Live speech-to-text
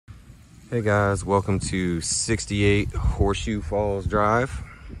Hey guys, welcome to 68 Horseshoe Falls Drive.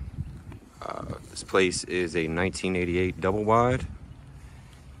 This place is a 1988 double wide.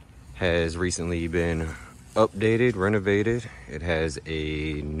 Has recently been updated, renovated. It has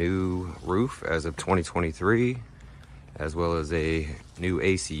a new roof as of 2023, as well as a new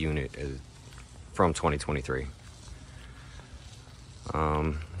AC unit from 2023.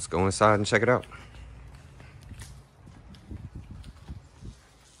 Let's go inside and check it out.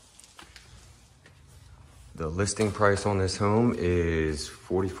 The listing price on this home is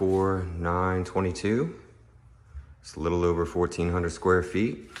 $44,922. It's a little over 1,400 square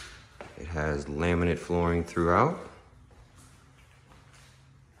feet. It has laminate flooring throughout.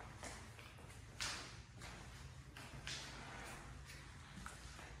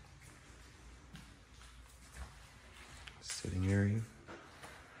 Sitting area.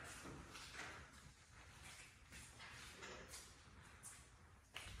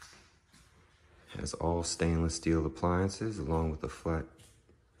 Has all stainless steel appliances along with a flat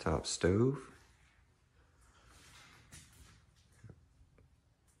top stove.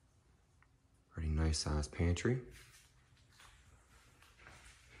 Pretty nice sized pantry.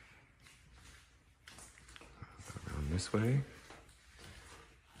 Go around this way.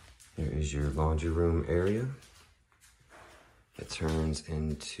 There is your laundry room area. It turns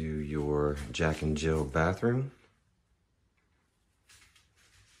into your Jack and Jill bathroom.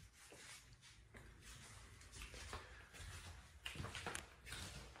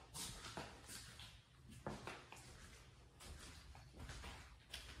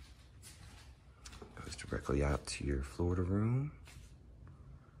 Directly out to your Florida room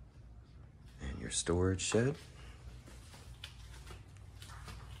and your storage shed.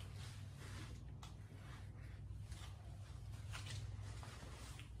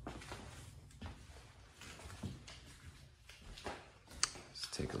 Let's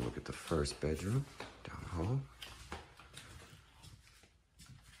take a look at the first bedroom down the hall.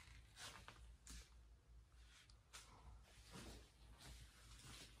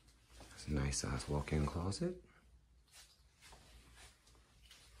 Nice size walk-in closet.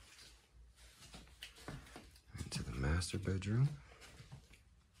 Into the master bedroom.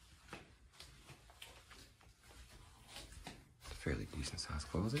 Fairly decent sized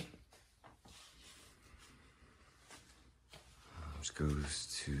closet. Which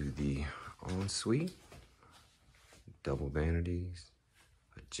goes to the ensuite. Double vanities,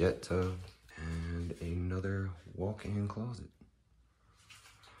 a jet tub, and another walk-in closet.